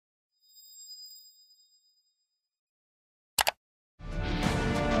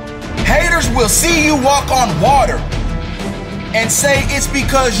will see you walk on water and say it's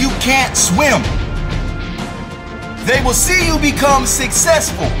because you can't swim. They will see you become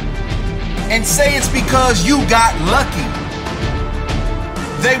successful and say it's because you got lucky.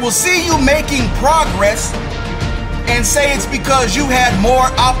 They will see you making progress and say it's because you had more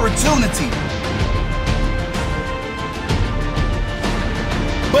opportunity.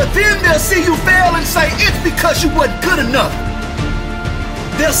 But then they'll see you fail and say it's because you wasn't good enough.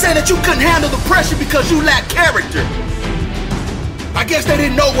 They'll say that you couldn't handle the pressure because you lack character. I guess they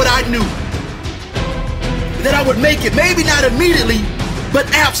didn't know what I knew. That I would make it, maybe not immediately, but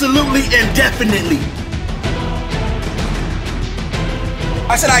absolutely and definitely.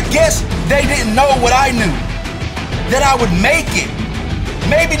 I said, I guess they didn't know what I knew. That I would make it,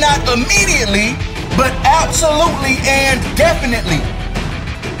 maybe not immediately, but absolutely and definitely.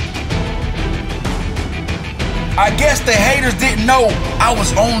 I guess the haters didn't know I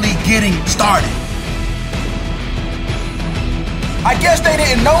was only getting started. I guess they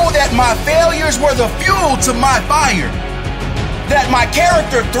didn't know that my failures were the fuel to my fire. That my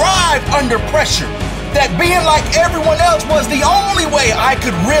character thrived under pressure. That being like everyone else was the only way I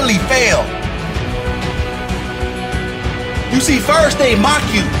could really fail. You see, first they mock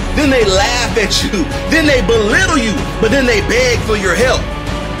you, then they laugh at you, then they belittle you, but then they beg for your help.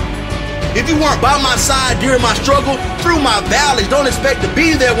 If you weren't by my side during my struggle, through my valleys, don't expect to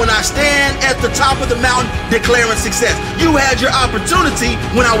be there when I stand at the top of the mountain declaring success. You had your opportunity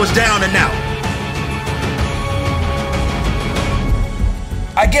when I was down and out.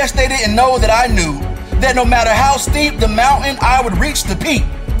 I guess they didn't know that I knew that no matter how steep the mountain, I would reach the peak.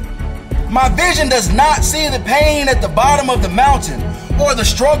 My vision does not see the pain at the bottom of the mountain or the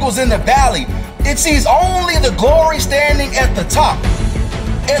struggles in the valley. It sees only the glory standing at the top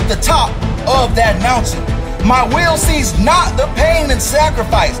of that mountain. My will sees not the pain and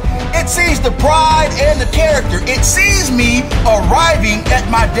sacrifice. It sees the pride and the character. It sees me arriving at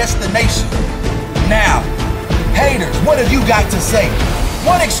my destination. Now, haters, what have you got to say?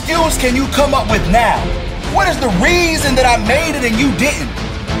 What excuse can you come up with now? What is the reason that I made it and you didn't?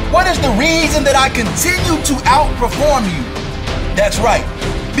 What is the reason that I continue to outperform you? That's right,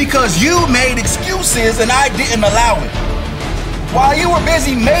 because you made excuses and I didn't allow it. While you were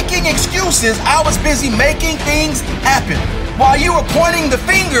busy making excuses, I was busy making things happen. While you were pointing the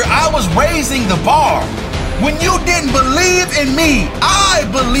finger, I was raising the bar. When you didn't believe in me, I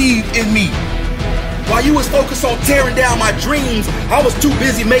believed in me. While you was focused on tearing down my dreams, I was too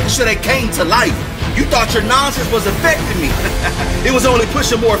busy making sure they came to life. You thought your nonsense was affecting me. It was only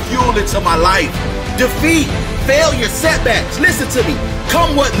pushing more fuel into my life. Defeat, failure, setbacks, listen to me.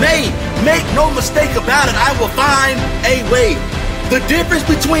 Come what may, make no mistake about it, I will find a way. The difference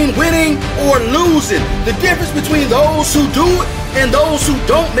between winning or losing, the difference between those who do it and those who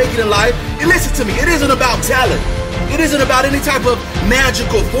don't make it in life, and listen to me, it isn't about talent. It isn't about any type of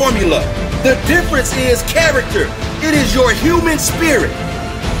magical formula. The difference is character. It is your human spirit.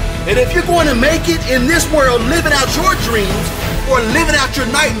 And if you're going to make it in this world living out your dreams or living out your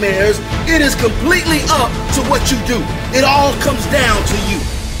nightmares, it is completely up to what you do. It all comes down to you.